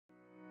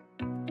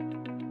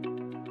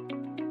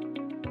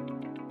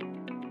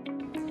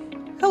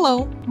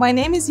Hello, my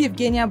name is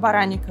Evgenia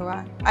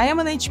Barannikova. I am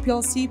an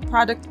HPLC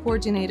product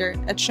coordinator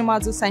at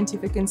Shimadzu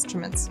Scientific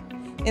Instruments.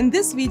 In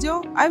this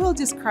video, I will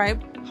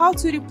describe how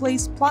to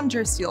replace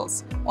plunger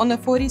seals on a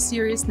 40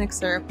 Series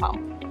Nexera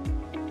pump.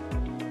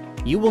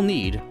 You will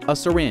need a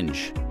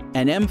syringe,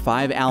 an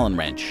M5 Allen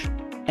wrench,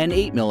 an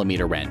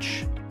 8mm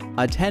wrench,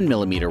 a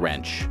 10mm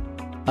wrench,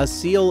 a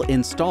seal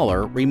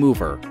installer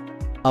remover,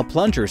 a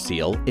plunger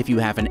seal if you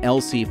have an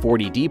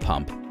LC-40D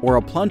pump, or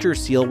a plunger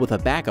seal with a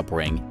backup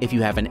ring if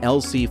you have an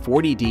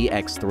LC-40D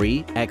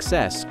X3,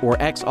 XS, or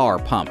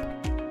XR pump.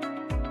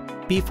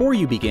 Before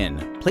you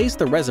begin, place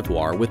the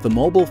reservoir with the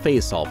mobile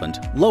phase solvent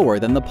lower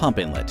than the pump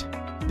inlet.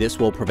 This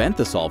will prevent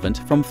the solvent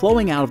from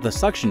flowing out of the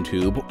suction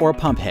tube or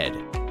pump head.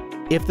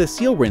 If the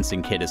seal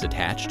rinsing kit is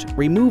attached,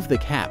 remove the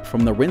cap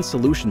from the rinse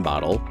solution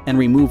bottle and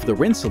remove the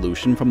rinse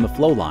solution from the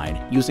flow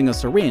line using a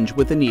syringe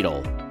with a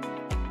needle.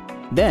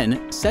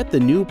 Then, set the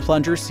new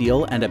plunger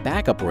seal and a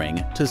backup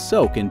ring to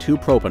soak in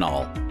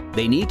 2-propanol.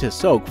 They need to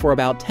soak for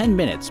about 10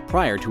 minutes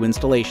prior to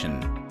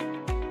installation.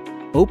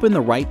 Open the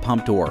right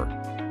pump door.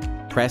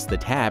 Press the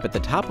tab at the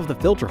top of the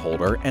filter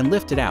holder and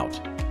lift it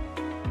out.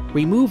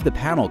 Remove the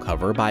panel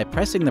cover by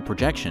pressing the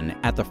projection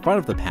at the front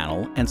of the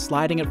panel and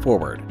sliding it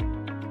forward.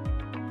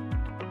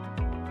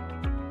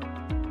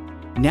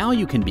 Now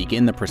you can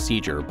begin the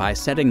procedure by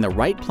setting the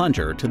right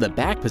plunger to the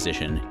back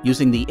position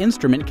using the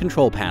instrument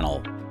control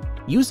panel.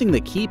 Using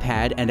the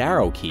keypad and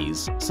arrow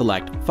keys,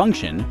 select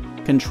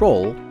Function,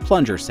 Control,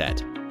 Plunger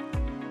Set.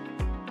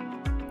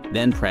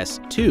 Then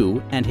press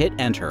 2 and hit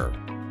Enter.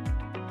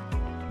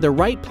 The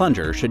right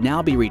plunger should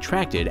now be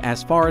retracted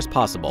as far as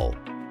possible.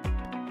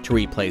 To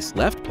replace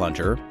left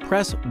plunger,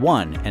 press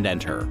 1 and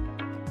Enter.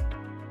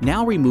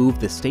 Now remove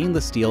the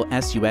stainless steel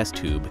SUS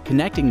tube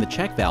connecting the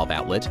check valve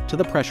outlet to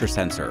the pressure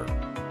sensor.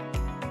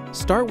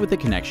 Start with the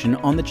connection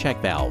on the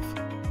check valve.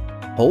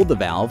 Hold the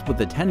valve with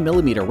the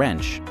 10mm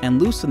wrench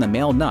and loosen the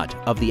male nut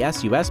of the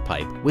SUS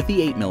pipe with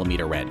the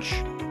 8mm wrench.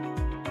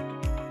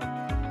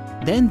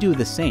 Then do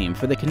the same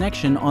for the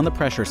connection on the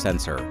pressure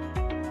sensor.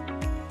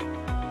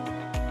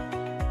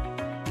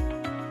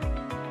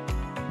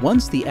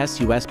 Once the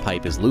SUS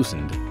pipe is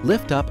loosened,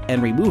 lift up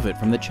and remove it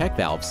from the check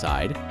valve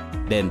side,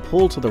 then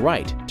pull to the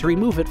right to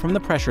remove it from the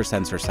pressure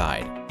sensor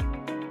side.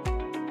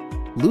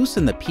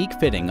 Loosen the peak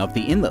fitting of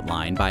the inlet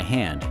line by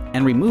hand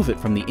and remove it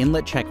from the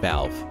inlet check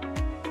valve.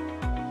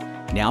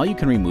 Now you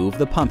can remove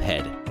the pump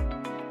head.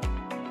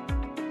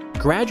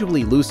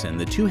 Gradually loosen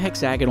the 2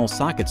 hexagonal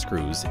socket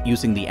screws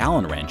using the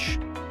Allen wrench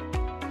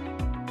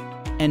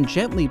and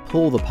gently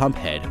pull the pump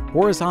head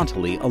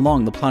horizontally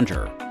along the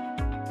plunger.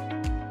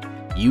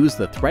 Use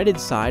the threaded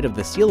side of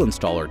the seal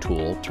installer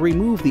tool to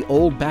remove the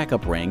old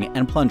backup ring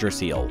and plunger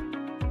seal.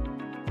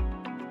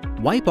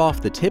 Wipe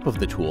off the tip of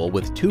the tool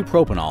with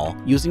 2-propanol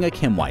using a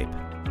Kim wipe.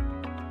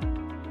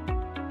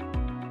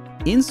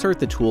 Insert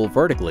the tool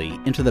vertically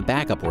into the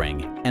backup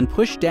ring and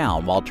push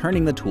down while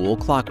turning the tool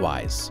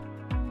clockwise.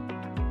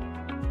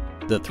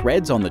 The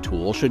threads on the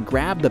tool should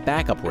grab the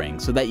backup ring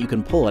so that you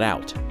can pull it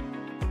out.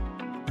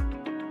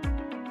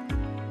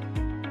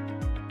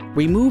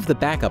 Remove the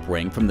backup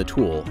ring from the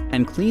tool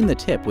and clean the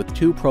tip with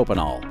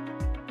 2-propanol.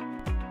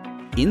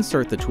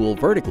 Insert the tool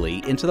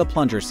vertically into the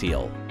plunger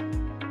seal.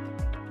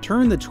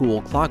 Turn the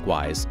tool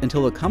clockwise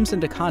until it comes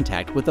into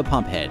contact with the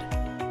pump head.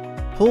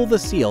 Pull the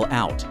seal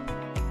out.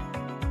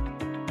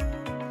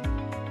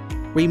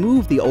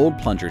 Remove the old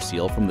plunger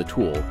seal from the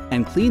tool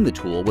and clean the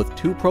tool with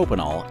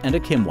 2-propanol and a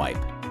Kim wipe.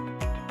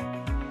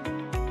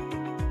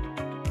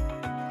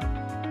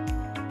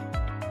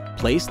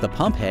 Place the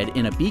pump head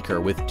in a beaker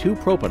with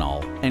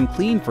 2-propanol and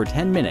clean for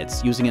 10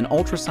 minutes using an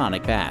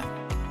ultrasonic bath.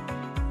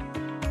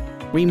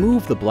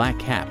 Remove the black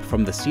cap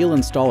from the seal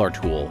installer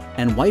tool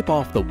and wipe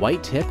off the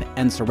white tip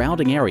and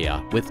surrounding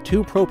area with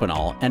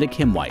 2-propanol and a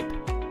Kim wipe.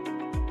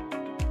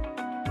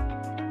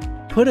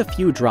 Put a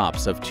few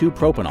drops of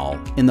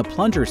 2-propanol in the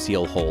plunger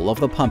seal hole of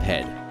the pump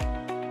head.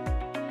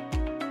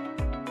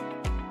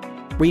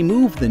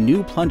 Remove the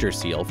new plunger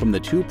seal from the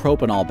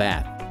 2-propanol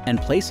bath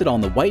and place it on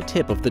the white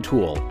tip of the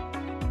tool.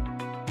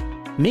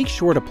 Make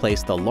sure to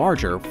place the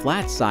larger,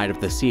 flat side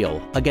of the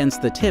seal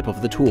against the tip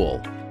of the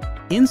tool.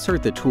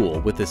 Insert the tool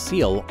with the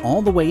seal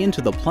all the way into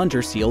the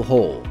plunger seal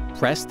hole.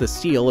 Press the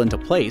seal into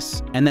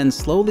place and then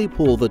slowly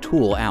pull the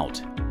tool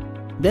out.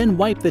 Then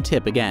wipe the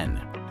tip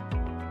again.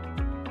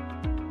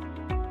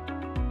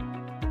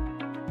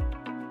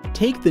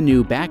 Take the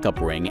new backup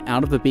ring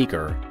out of the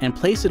beaker and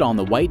place it on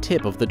the white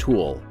tip of the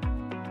tool.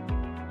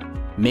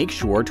 Make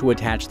sure to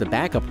attach the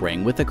backup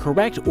ring with the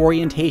correct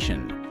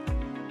orientation.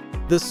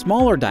 The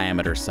smaller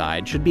diameter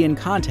side should be in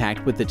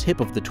contact with the tip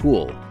of the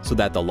tool, so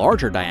that the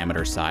larger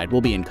diameter side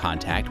will be in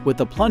contact with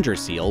the plunger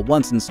seal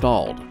once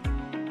installed.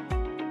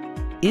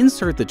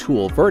 Insert the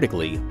tool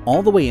vertically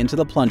all the way into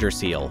the plunger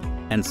seal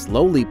and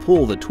slowly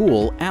pull the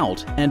tool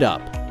out and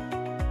up.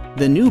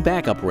 The new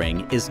backup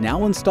ring is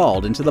now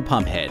installed into the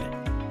pump head.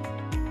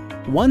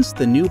 Once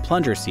the new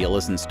plunger seal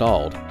is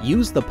installed,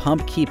 use the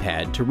pump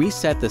keypad to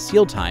reset the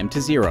seal time to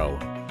 0.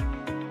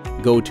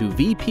 Go to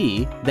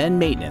VP, then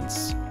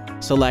Maintenance.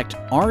 Select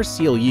R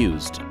seal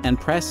used and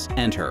press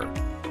Enter.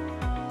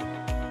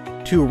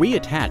 To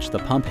reattach the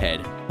pump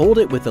head, hold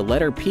it with the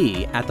letter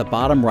P at the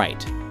bottom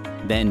right,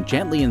 then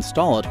gently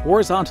install it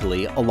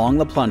horizontally along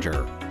the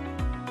plunger.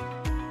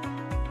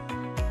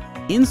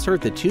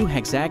 Insert the 2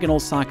 hexagonal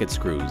socket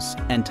screws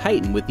and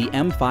tighten with the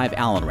M5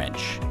 Allen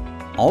wrench,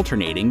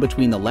 alternating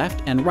between the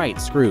left and right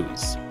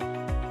screws.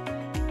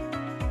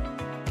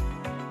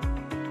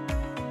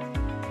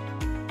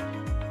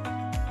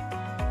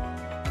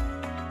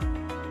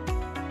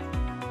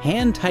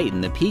 Hand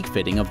tighten the peak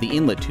fitting of the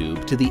inlet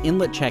tube to the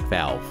inlet check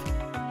valve.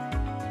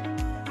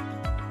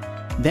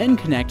 Then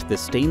connect the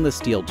stainless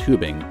steel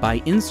tubing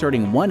by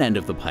inserting one end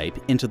of the pipe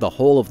into the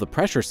hole of the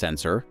pressure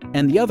sensor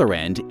and the other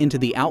end into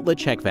the outlet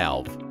check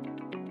valve.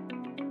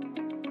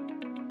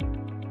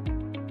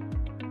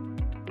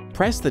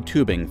 Press the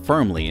tubing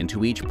firmly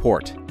into each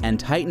port and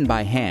tighten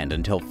by hand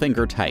until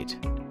finger tight.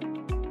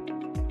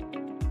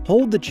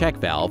 Hold the check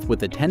valve with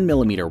the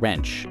 10mm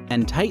wrench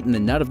and tighten the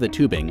nut of the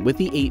tubing with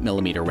the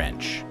 8mm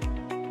wrench.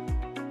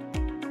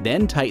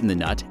 Then tighten the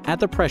nut at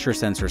the pressure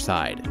sensor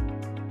side.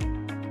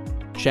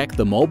 Check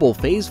the mobile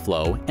phase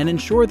flow and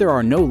ensure there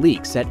are no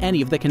leaks at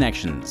any of the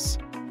connections.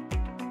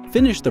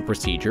 Finish the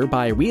procedure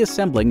by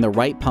reassembling the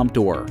right pump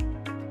door.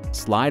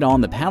 Slide on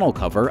the panel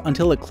cover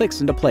until it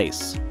clicks into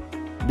place.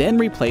 Then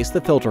replace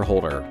the filter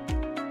holder.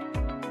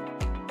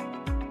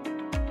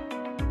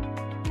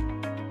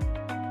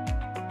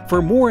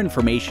 For more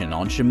information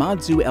on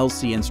Shimadzu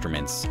LC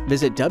instruments,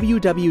 visit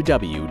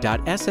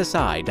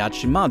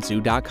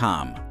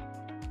www.ssi.shimadzu.com.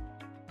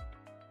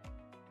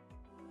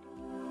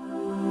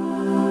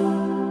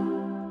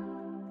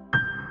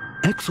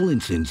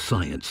 Excellence in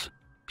science.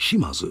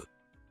 Shimadzu.